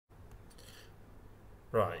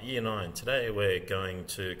Right, Year 9. Today we're going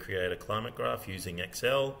to create a climate graph using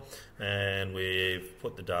Excel, and we've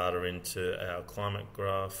put the data into our climate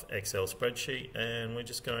graph Excel spreadsheet, and we're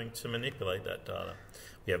just going to manipulate that data.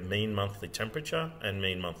 We have mean monthly temperature and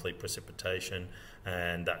mean monthly precipitation,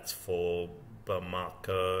 and that's for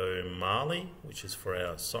Bamako, Mali, which is for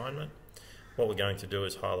our assignment. What we're going to do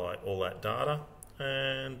is highlight all that data,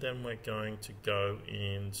 and then we're going to go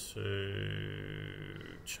into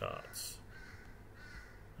charts.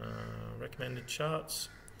 Recommended charts.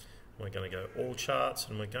 We're going to go all charts,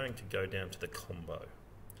 and we're going to go down to the combo.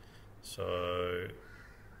 So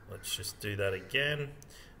let's just do that again.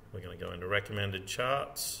 We're going to go into recommended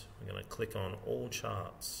charts. We're going to click on all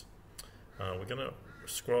charts. We're going to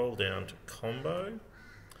scroll down to combo,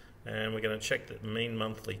 and we're going to check that mean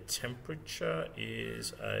monthly temperature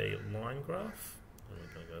is a line graph. And we're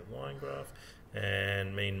going to go line graph,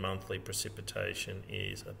 and mean monthly precipitation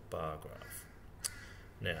is a bar graph.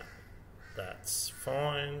 Now, that's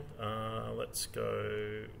fine. Let's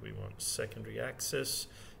go, we want secondary axis.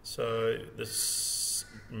 So this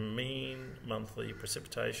mean monthly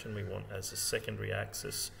precipitation we want as a secondary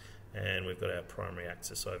axis, and we've got our primary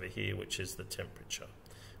axis over here, which is the temperature.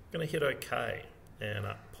 I'm going to hit OK, and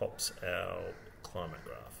up pops our climate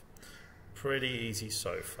graph. Pretty easy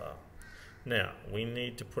so far. Now, we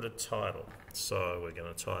need to put a title. So we're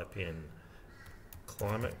going to type in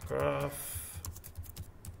climate graph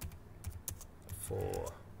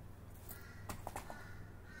for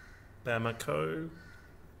Bamako,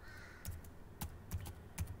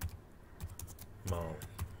 Mali.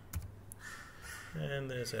 And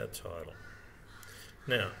there's our title.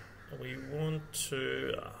 Now, we want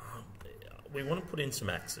to put in some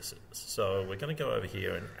axes. So we're going to go over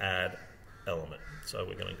here and add element. So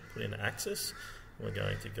we're going to put in axis. We're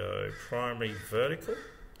going to go primary vertical,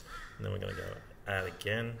 and then we're going to go add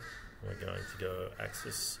again. We're going to go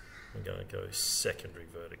axis. We're going to go secondary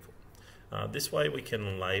vertical. This way we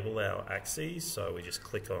can label our axes, so we just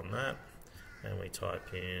click on that and we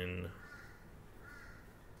type in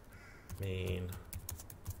mean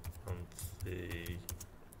monthly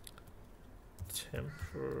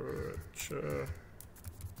temperature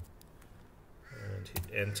and hit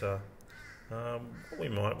enter. What we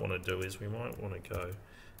might want to do is we might want to go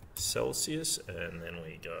Celsius, and then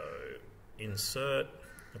we go insert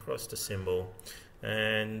across the symbol,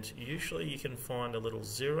 and usually you can find a little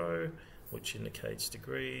 0 which indicates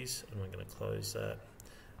degrees, and we're going to close that.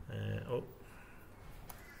 Oh,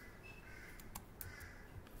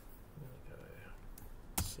 go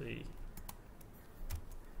C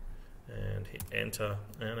and hit enter,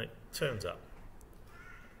 and it turns up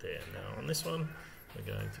there. Now on this one we're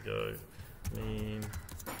going to go mean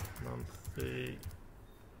monthly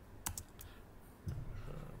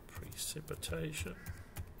precipitation,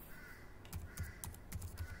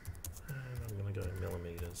 and I'm going to go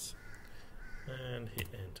millimeters and hit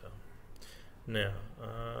enter. Now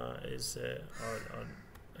I'll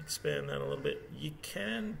expand that a little bit. You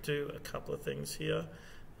can do a couple of things here.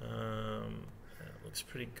 It looks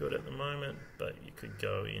pretty good at the moment, but you could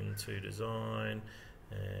go into design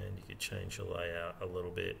and you could change your layout a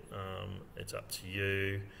little bit. It's up to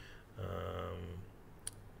you.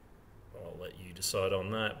 I'll let you decide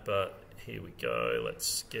on that, but here we go.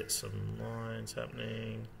 Let's get some lines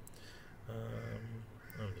happening.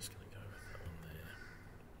 I'm just going to go with that one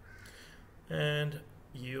there. And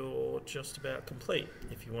you're just about complete.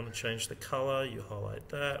 If you want to change the color, you highlight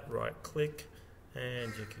that, right click,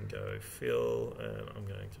 and you can go fill, and I'm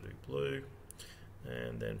going to do blue.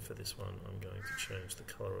 And then for this one I'm going to change the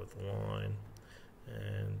color of the line,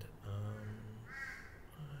 and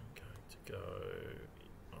I'm going to go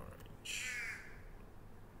orange.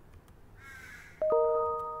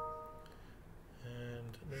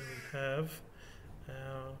 And there we have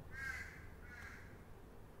our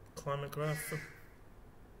climate graph for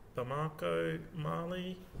Bamako,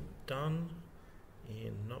 Mali, done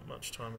in not much time.